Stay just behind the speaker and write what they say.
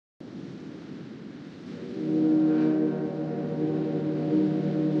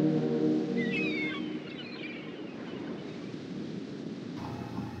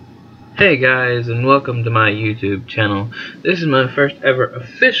Hey guys, and welcome to my YouTube channel. This is my first ever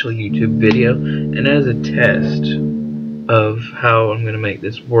official YouTube video, and as a test of how I'm going to make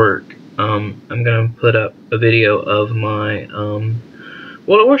this work, I'm going to put up a video of my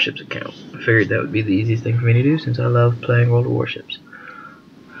World of Warships account. I figured that would be the easiest thing for me to do since I love playing World of Warships.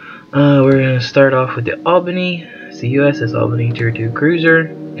 We're going to start off with the Albany. It's the USS Albany Tier 2 cruiser.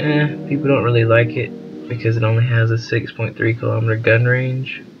 People don't really like it because it only has a 6.3 kilometer gun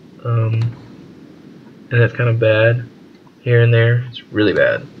range. And that's kind of bad here and there. It's really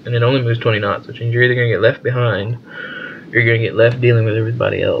bad, and it only moves 20 knots, which means you're either going to get left behind or you're going to get left dealing with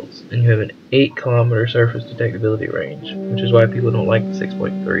everybody else. And you have an 8 kilometer surface detectability range, which is why people don't like the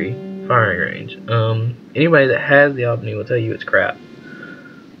 6.3 firing range. Anybody that has the Albany will tell you it's crap.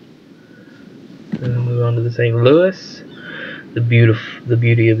 And we'll move on to the St. Louis, the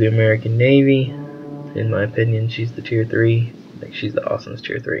beauty of the American Navy. In my opinion, she's the Tier 3. Like, she's the awesomest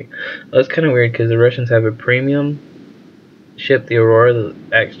Tier 3. It's kind of weird because the Russians have a premium ship, the Aurora, that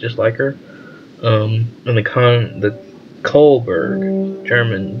acts just like her. And the Kolberg,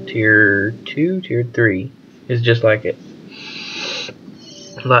 German Tier 2, Tier 3, is just like it.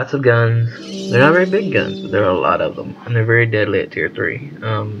 Lots of guns. They're not very big guns, but there are a lot of them. And they're very deadly at Tier 3.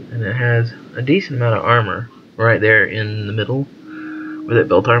 And it has a decent amount of armor right there in the middle, where that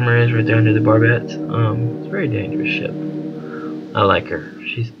belt armor is, right there under the barbettes. It's a very dangerous ship. I like her.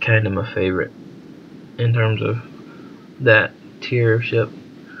 She's kind of my favorite in terms of that tier of ship.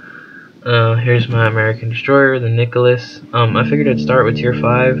 Here's my American destroyer, the Nicholas. I figured I'd start with Tier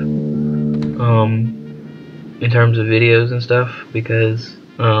 5 in terms of videos and stuff, because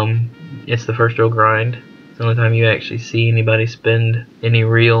it's the first real grind. It's the only time you actually see anybody spend any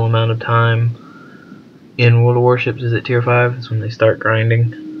real amount of time in World of Warships is at Tier 5. It's when they start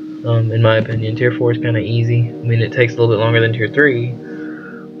grinding. In my opinion, Tier 4 is kind of easy. I mean, it takes a little bit longer than Tier 3,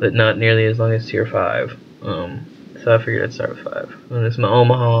 but not nearly as long as Tier 5. So I figured I'd start with 5. And this is my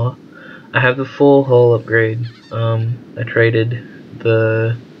Omaha. I have the full hull upgrade. I traded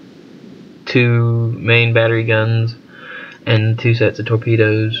the 2 main battery guns and 2 sets of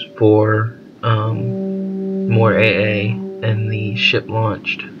torpedoes for more AA and the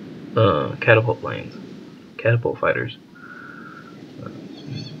ship-launched catapult fighters.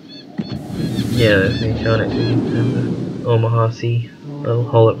 Yeah, that's me showing it to you. And the Omaha C little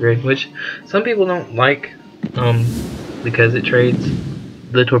hull upgrade, which some people don't like because it trades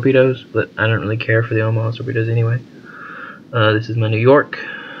the torpedoes, but I don't really care for the Omaha torpedoes anyway. This is my New York.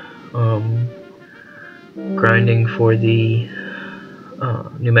 Grinding for the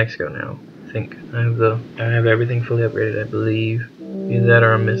New Mexico now. I think I have everything fully upgraded, I believe. Either that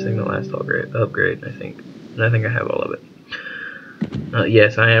or I'm missing the last upgrade, I think. And I think I have all of it.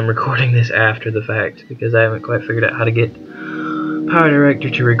 Yes, I am recording this after the fact because I haven't quite figured out how to get Power Director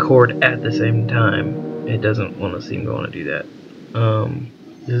to record at the same time. It doesn't seem to want to do that.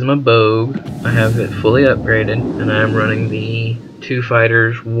 This is my Bogue. I have it fully upgraded, and I am running the 2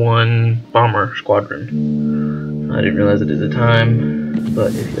 fighters, 1 bomber squadron. I didn't realize it at the time,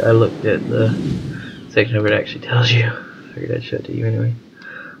 but if I looked at the section of it, actually tells you. I figured I'd show it to you anyway.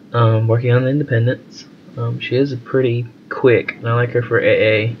 Working on the Independence. She is pretty quick, and I like her for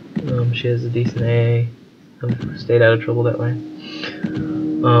AA. She has a decent AA. I've stayed out of trouble that way.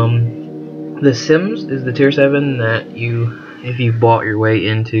 The Sims is the Tier 7 that if you bought your way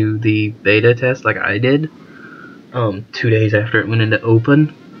into the beta test like I did, 2 days after it went into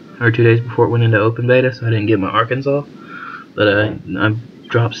open, or 2 days before it went into open beta, so I didn't get my Arkansas. But I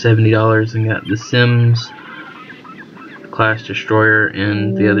dropped $70 and got the Sims class destroyer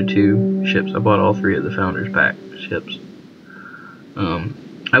and the other 2 ships. I bought all 3 of the Founders Pack ships.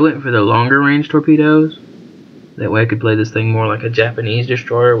 I went for the longer range torpedoes. That way I could play this thing more like a Japanese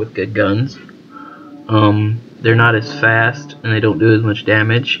destroyer with good guns. They're not as fast and they don't do as much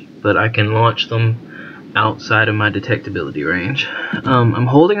damage, but I can launch them outside of my detectability range. I'm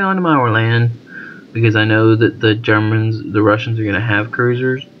holding on to my Orlan because I know that the Russians are going to have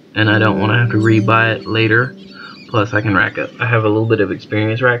cruisers, and I don't want to have to rebuy it later. Plus, I can rack up. I have a little bit of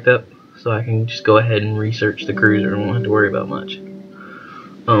experience racked up, so I can just go ahead and research the cruiser and won't have to worry about much.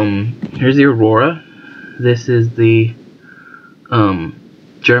 Here's the Aurora. This is the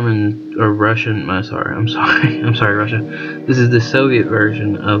German or Russian. I'm sorry, Russia. This is the Soviet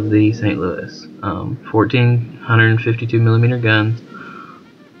version of the St. Louis. 1,452 millimeter guns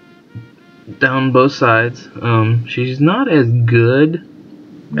down both sides. She's not as good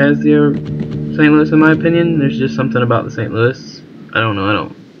as the St. Louis in my opinion. There's just something about the St. Louis. I don't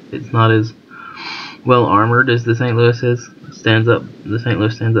know. It's not as well armored as the St. Louis is. The St.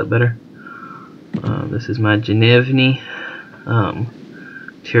 Louis stands up better. This is my Genevny.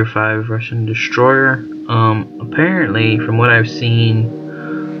 Tier 5 Russian destroyer. Apparently, from what I've seen,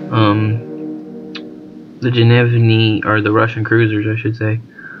 the Genevny, or the Russian cruisers, I should say,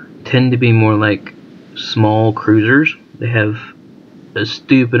 tend to be more like small cruisers. They have a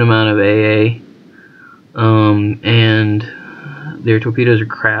stupid amount of AA, and their torpedoes are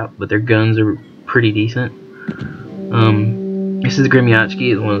crap, but their guns are pretty decent. This is the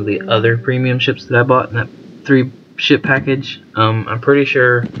Gremyatsky, one of the other premium ships that I bought in that 3-ship package. I'm pretty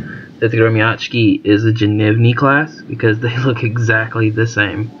sure that the Gremyatsky is a Genevny class because they look exactly the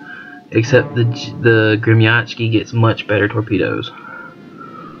same, except the Gremyatsky gets much better torpedoes,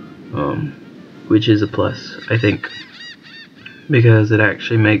 which is a plus, I think, because it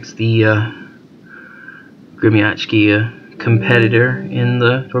actually makes the Gremyatsky a competitor in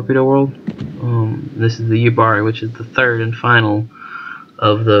the torpedo world. This is the Yubari, which is the third and final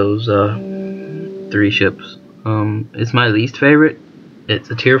of those 3 ships. It's my least favorite. It's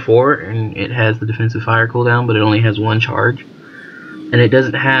a tier 4 and it has the defensive fire cooldown, but it only has 1 charge. And it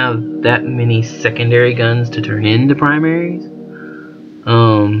doesn't have that many secondary guns to turn into primaries.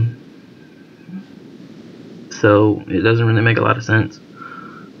 So it doesn't really make a lot of sense.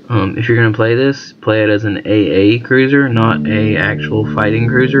 If you're going to play this, play it as an AA cruiser, not a actual fighting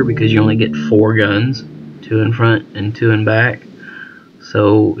cruiser, because you only get 4 guns, 2 in front and 2 in back.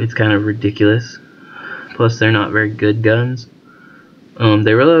 So it's kind of ridiculous. Plus they're not very good guns.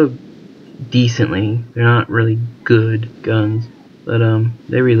 They reload decently. They're not really good guns, but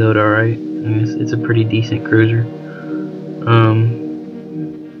they reload alright. It's a pretty decent cruiser.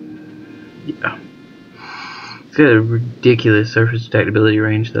 Yeah. It's got a ridiculous surface detectability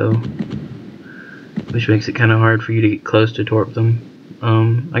range though, which makes it kind of hard for you to get close to torp them.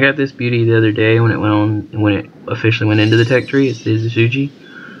 I got this beauty the other day when it officially went into the tech tree. It's the Izuchi.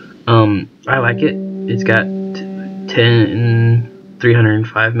 I like it. It's got 10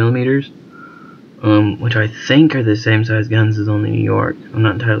 305 millimeters, which I think are the same size guns as on the New York. I'm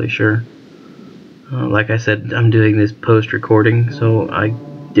not entirely sure. Like I said, I'm doing this post-recording, so I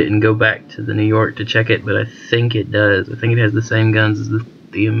didn't go back to the New York to check it, but I think it does. I think it has the same guns as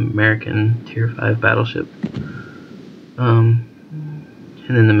the American Tier 5 battleship. And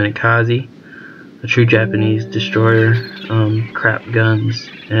then the Minakaze, a true Japanese destroyer, crap guns,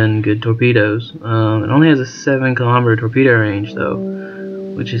 and good torpedoes. It only has a 7-kilometer torpedo range though,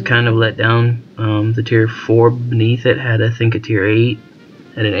 which is kind of let down. The Tier 4 beneath it had, I think, a Tier 8,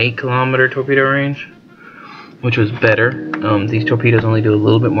 had an 8-kilometer torpedo range, which was better. These torpedoes only do a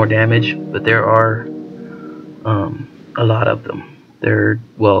little bit more damage, but there are a lot of them. They're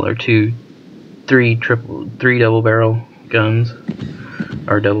 3 double barrel guns,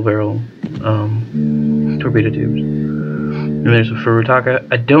 or double barrel torpedo tubes. And there's a Furutaka.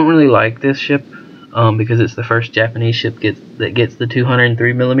 I don't really like this ship because it's the first Japanese ship that gets the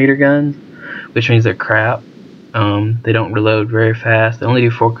 203mm guns, which means they're crap. They don't reload very fast. They only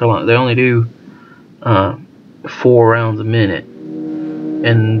do 4 rounds a minute,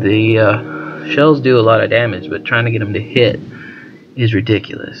 and the shells do a lot of damage, but trying to get them to hit is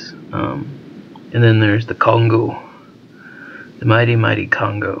ridiculous. And then there's the Congo, the mighty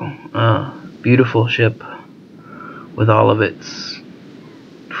Congo. Beautiful ship with all of its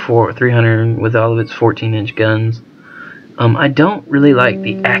 14-inch guns. I don't really like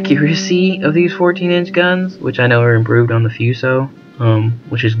the accuracy of these 14-inch guns, which I know are improved on the Fuso,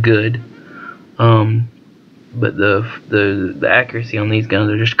 which is good. But the accuracy on these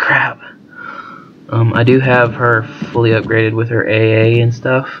guns are just crap. I do have her fully upgraded with her AA and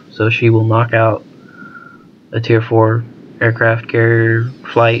stuff, so she will knock out a Tier 4 aircraft carrier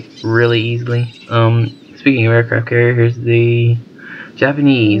flight really easily. Speaking of aircraft carrier, here's the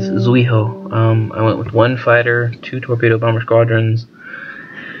Japanese Zuiho. I went with 1 fighter, 2 torpedo bomber squadrons,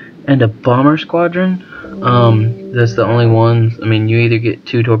 and a bomber squadron. That's the only ones. I mean, you either get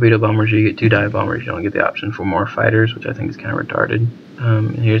 2 torpedo bombers or you get 2 dive bombers. You don't get the option for more fighters, which I think is kind of retarded.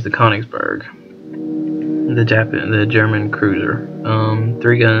 And here's the Königsberg, the German cruiser.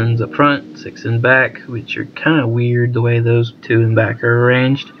 3 guns up front, 6 in back, which are kind of weird the way those 2 in back are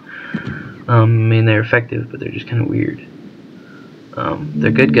arranged. I mean, they're effective, but they're just kind of weird.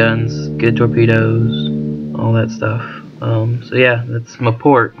 They're good guns, good torpedoes, all that stuff. So yeah, that's my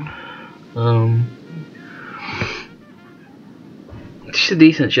port. It's a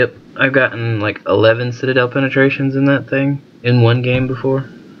decent ship. I've gotten like 11 Citadel penetrations in that thing in one game before.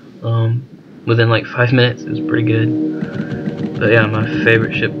 Within like 5 minutes, it was pretty good. But yeah, my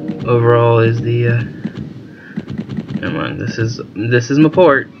favorite ship overall is the. Come on, this is my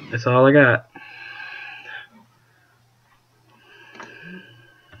port. That's all I got.